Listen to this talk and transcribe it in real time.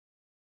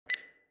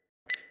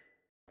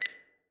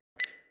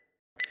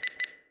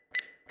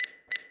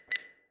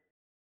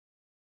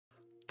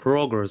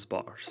Progress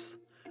bars.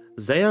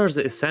 They are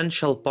the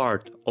essential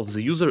part of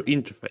the user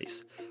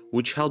interface,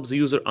 which helps the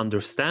user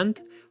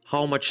understand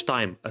how much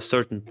time a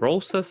certain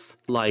process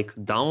like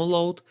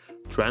download,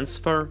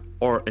 transfer,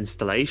 or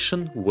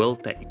installation will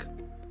take.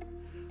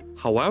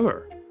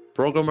 However,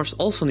 programmers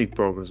also need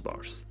progress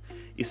bars,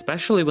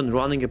 especially when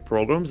running a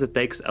program that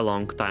takes a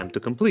long time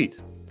to complete.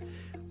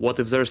 What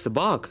if there's a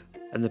bug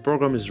and the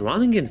program is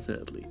running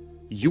infinitely?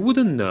 You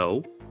wouldn't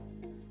know.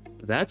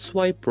 That's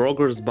why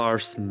progress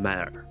bars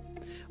matter.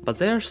 But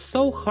they are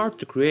so hard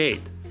to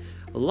create.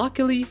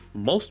 Luckily,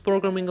 most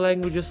programming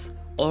languages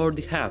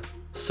already have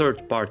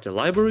third-party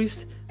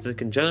libraries that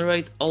can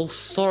generate all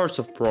sorts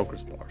of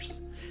progress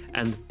bars.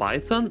 And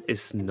Python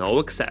is no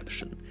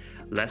exception.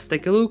 Let's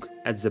take a look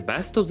at the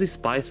best of these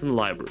Python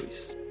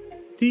libraries.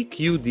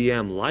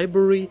 tqdm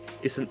library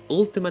is an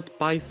ultimate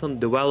Python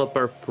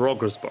developer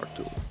progress bar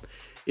tool.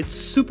 It's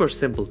super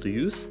simple to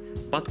use,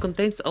 but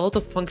contains a lot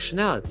of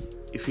functionality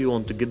if you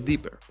want to get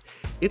deeper.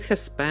 It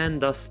has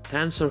Pandas,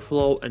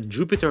 TensorFlow, and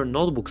Jupyter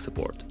Notebook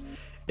support.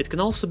 It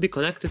can also be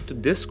connected to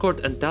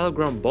Discord and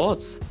Telegram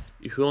bots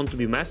if you want to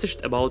be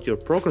messaged about your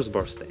progress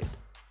bar state.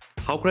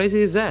 How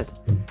crazy is that?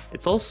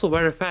 It's also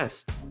very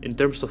fast, in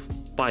terms of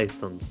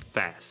Python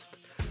fast,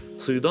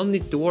 so you don't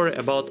need to worry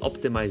about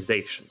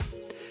optimization.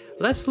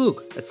 Let's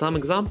look at some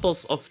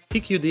examples of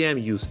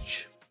tqdm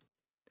usage.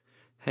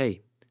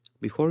 Hey,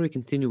 before we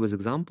continue with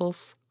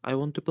examples, I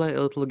want to play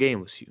a little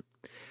game with you.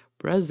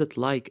 Press that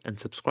like and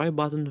subscribe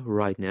button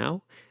right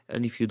now,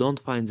 and if you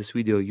don't find this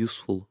video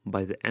useful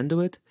by the end of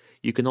it,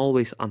 you can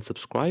always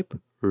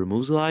unsubscribe,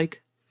 remove the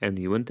like, and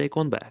even take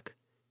one back.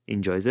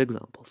 Enjoy the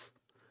examples.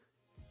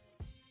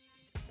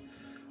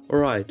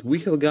 Alright, we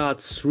have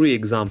got 3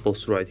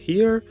 examples right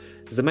here.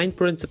 The main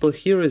principle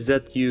here is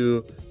that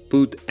you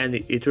put any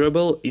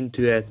iterable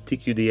into a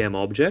tqdm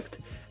object,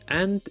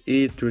 and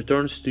it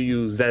returns to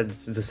you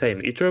the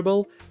same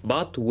iterable,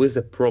 but with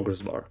a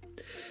progress bar.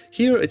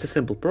 Here it's a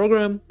simple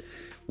program.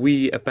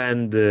 We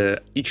append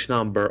each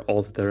number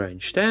of the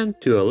range 10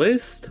 to a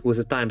list with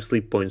a time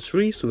sleep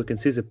 0.3 so we can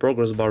see the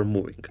progress bar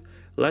moving.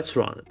 Let's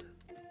run it.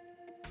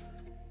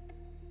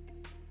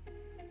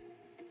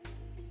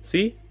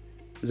 See?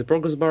 The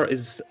progress bar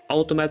is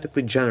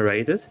automatically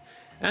generated,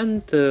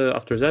 and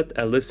after that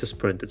a list is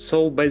printed.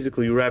 So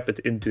basically you wrap it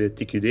into a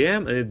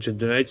tqdm and it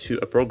generates you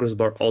a progress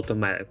bar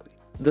automatically.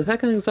 The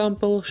second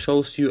example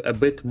shows you a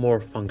bit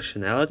more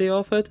functionality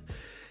of it.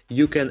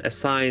 You can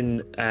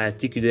assign a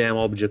tqdm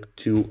object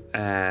to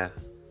a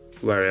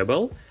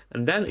variable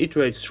and then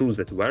iterate through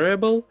that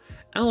variable,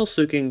 and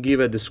also you can give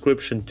a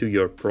description to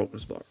your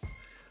progress bar.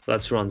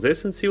 Let's run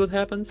this and see what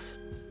happens.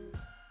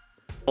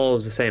 All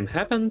of the same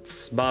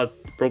happens, but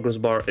progress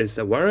bar is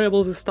a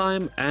variable this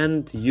time,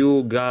 and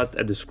you got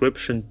a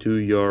description to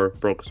your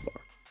progress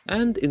bar.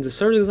 And in the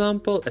third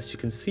example, as you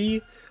can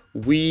see,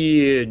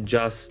 we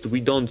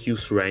don't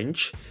use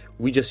range.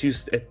 We just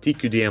used a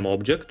tqdm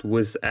object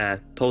with a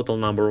total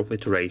number of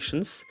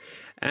iterations,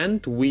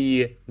 and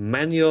we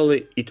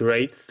manually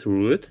iterate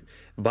through it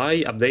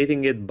by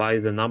updating it by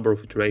the number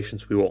of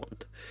iterations we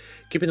want.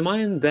 Keep in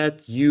mind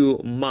that you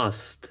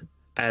must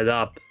add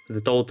up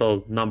the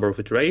total number of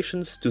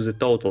iterations to the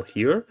total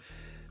here,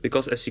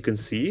 because as you can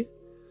see,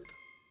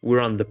 we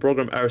run the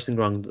program, everything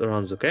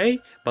runs okay,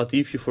 but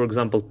if you, for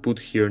example, put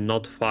here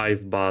not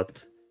 5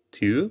 but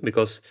 2,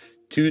 because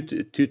 2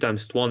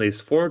 times 20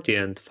 is 40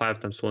 and 5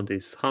 times 20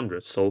 is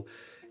 100. So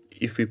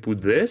if we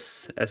put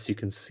this, as you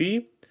can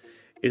see,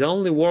 it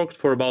only worked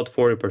for about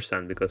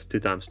 40% because 2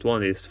 times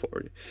 20 is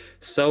 40.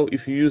 So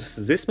if you use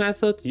this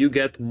method, you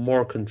get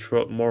more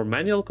control, more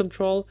manual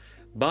control,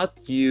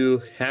 but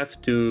you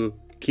have to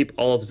keep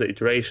all of the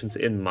iterations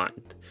in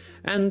mind.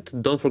 And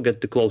don't forget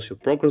to close your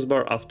progress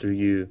bar after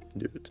you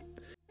do it.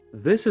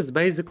 This is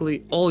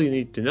basically all you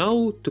need to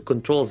know to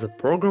control the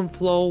program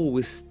flow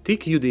with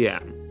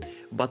tqdm.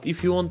 But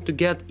if you want to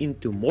get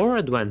into more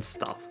advanced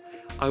stuff,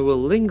 I will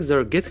link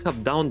their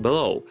GitHub down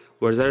below,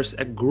 where there's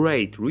a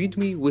great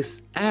readme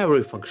with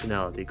every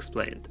functionality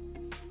explained.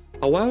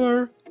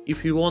 However,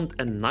 if you want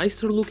a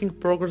nicer looking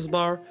progress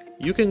bar,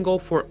 you can go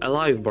for a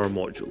live bar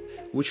module,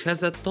 which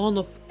has a ton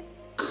of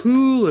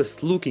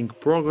coolest looking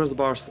progress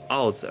bars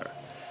out there.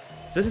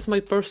 This is my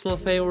personal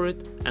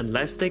favorite, and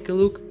let's take a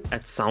look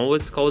at some of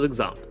its code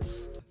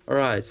examples.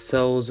 Alright,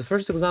 so the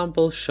first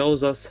example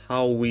shows us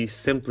how we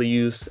simply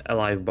use a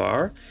live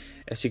bar.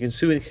 As you can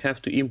see, we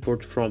have to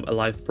import from a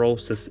live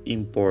process,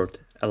 import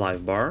a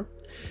live bar,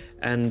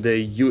 and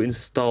you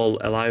install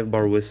a live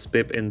bar with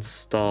pip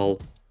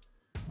install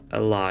a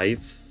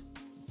live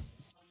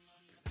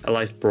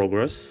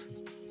progress,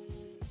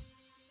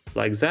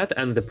 like that.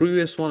 And the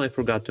previous one I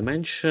forgot to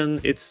mention,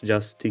 it's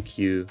just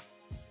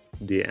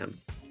tqdm.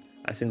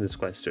 I think that's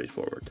quite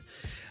straightforward.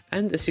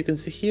 And as you can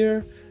see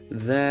here,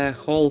 the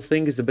whole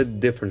thing is a bit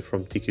different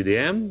from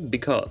tqdm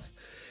because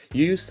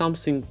you use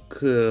something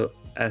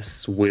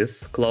as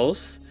with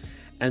clause,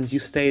 and you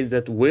state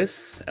that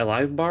with a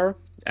live bar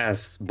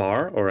as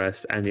bar or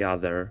as any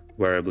other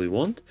variable you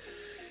want,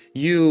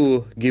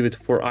 You give it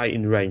for I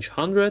in range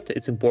 100.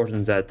 It's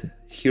important that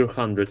here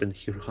 100 and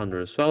here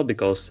 100 as well,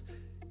 because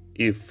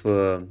if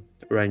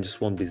ranges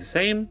won't be the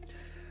same,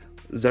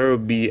 there will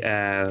be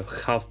a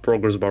half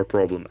progress bar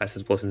problem as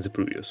it was in the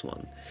previous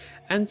one.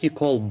 And you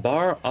call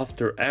bar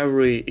after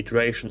every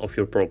iteration of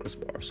your progress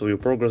bar, so your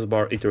progress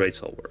bar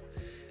iterates over.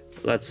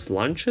 Let's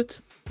launch it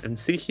and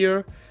see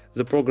here.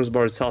 The progress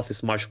bar itself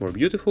is much more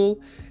beautiful.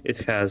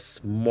 It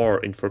has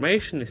more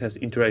information, it has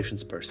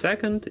iterations per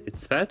second,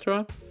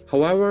 etc.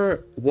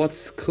 However,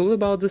 what's cool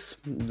about this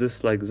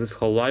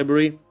whole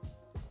library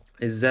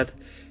is that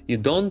you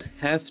don't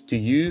have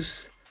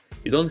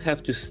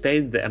to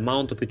state the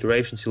amount of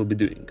iterations you'll be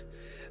doing.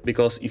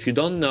 Because if you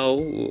don't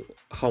know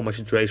how much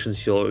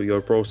iterations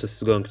your process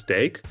is going to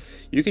take,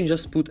 you can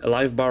just put a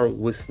live bar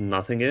with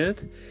nothing in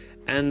it,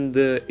 and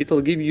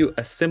it'll give you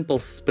a simple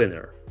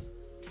spinner.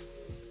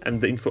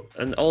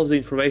 And all of the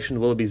information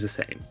will be the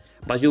same,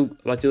 but you'll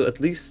at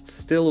least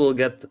still will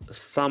get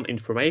some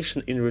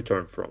information in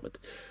return from it.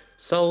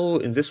 So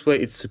in this way,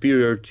 it's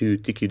superior to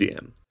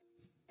tqdm.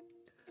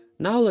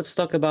 Now let's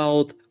talk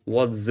about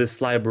what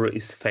this library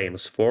is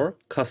famous for: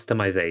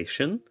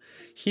 customization.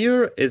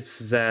 Here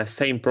it's the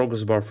same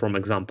progress bar from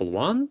example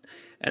 1,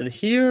 and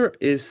here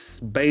is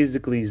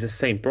basically the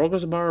same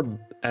progress bar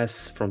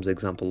as from the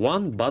example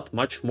 1, but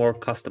much more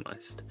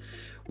customized.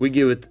 We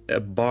give it a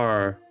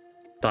bar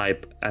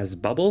type as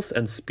bubbles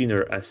and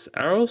spinner as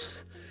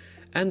arrows,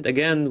 and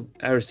again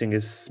everything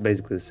is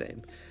basically the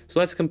same. So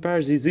let's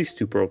compare these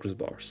two progress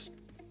bars.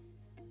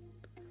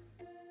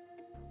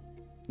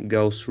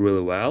 Goes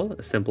really well,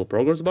 a simple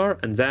progress bar,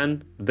 and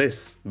then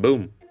this,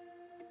 boom.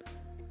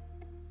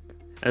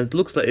 And it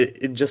looks like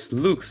it just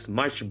looks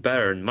much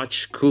better and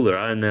much cooler,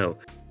 I don't know.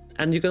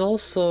 And you can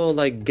also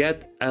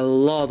get a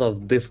lot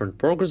of different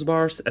progress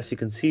bars. As you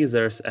can see,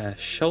 there's a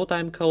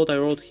showtime code I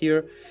wrote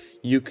here.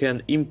 You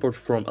can import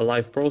from a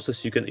live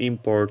process, you can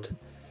import,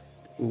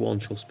 we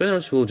won't show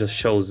spinners, we'll just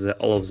show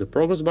all of the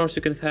progress bars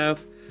you can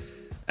have.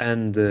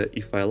 And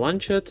if I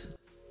launch it,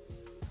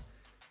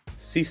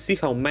 see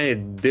how many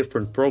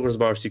different progress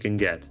bars you can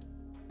get.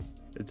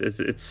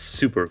 It's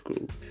super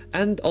cool.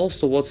 And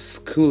also what's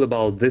cool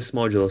about this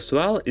module as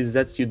well is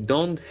that you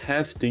don't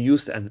have to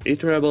use an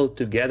iterable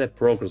to get a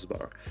progress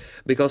bar.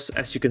 Because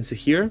as you can see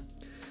here,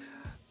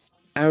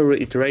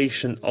 every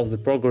iteration of the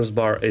progress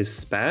bar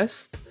is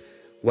passed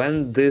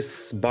when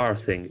this bar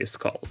thing is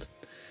called.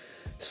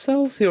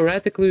 So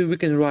theoretically we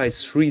can write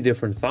 3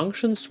 different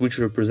functions which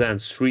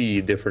represent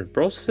 3 different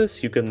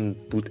processes. You can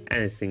put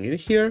anything in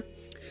here.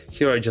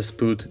 Here I just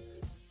put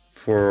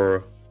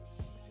for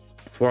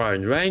hour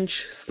in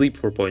range, sleep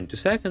for 0.2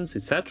 seconds,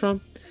 etc.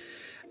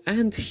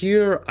 And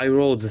here I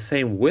wrote the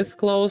same with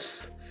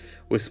clause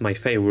with my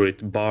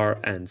favorite bar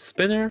and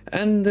spinner.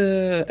 And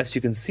as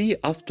you can see,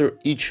 after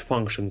each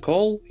function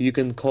call, you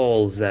can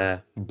call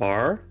the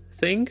bar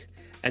thing,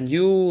 and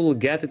you'll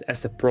get it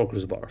as a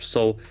progress bar.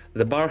 So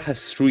the bar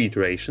has 3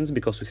 iterations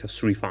because we have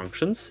 3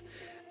 functions,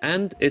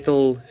 and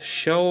it'll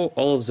show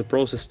all of the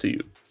process to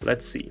you.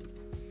 Let's see.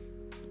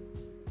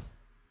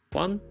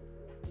 1,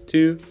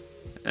 2,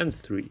 and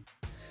 3.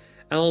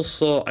 And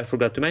also, I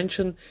forgot to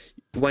mention,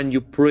 when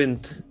you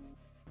print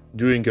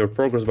during your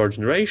progress bar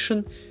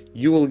generation,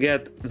 you will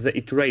get the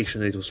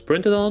iteration it was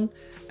printed on,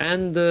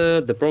 and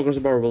the progress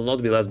bar will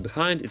not be left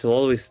behind, it will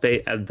always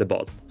stay at the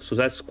bottom. So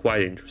that's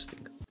quite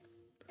interesting.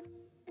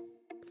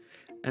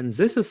 And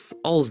this is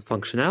all the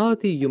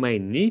functionality you may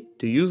need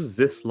to use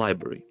this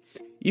library.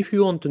 If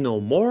you want to know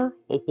more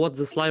of what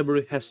this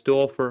library has to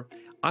offer,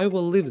 I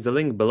will leave the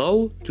link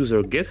below to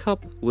their GitHub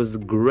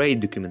with great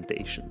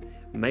documentation.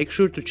 Make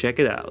sure to check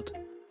it out.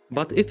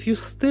 But if you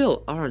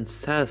still aren't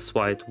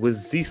satisfied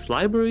with these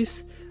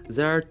libraries,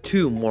 there are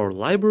 2 more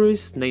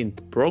libraries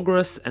named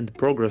Progress and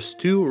Progress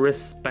 2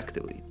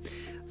 respectively.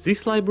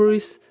 These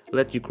libraries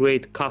let you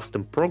create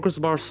custom progress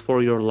bars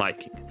for your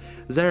liking.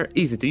 They're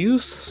easy to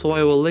use, so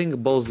I will link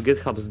both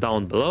GitHubs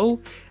down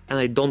below, and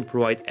I don't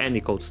provide any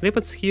code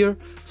snippets here,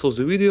 so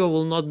the video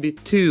will not be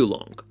too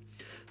long.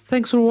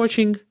 Thanks for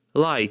watching,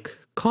 like,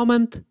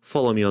 comment,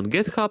 follow me on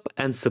GitHub,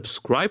 and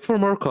subscribe for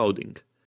more coding.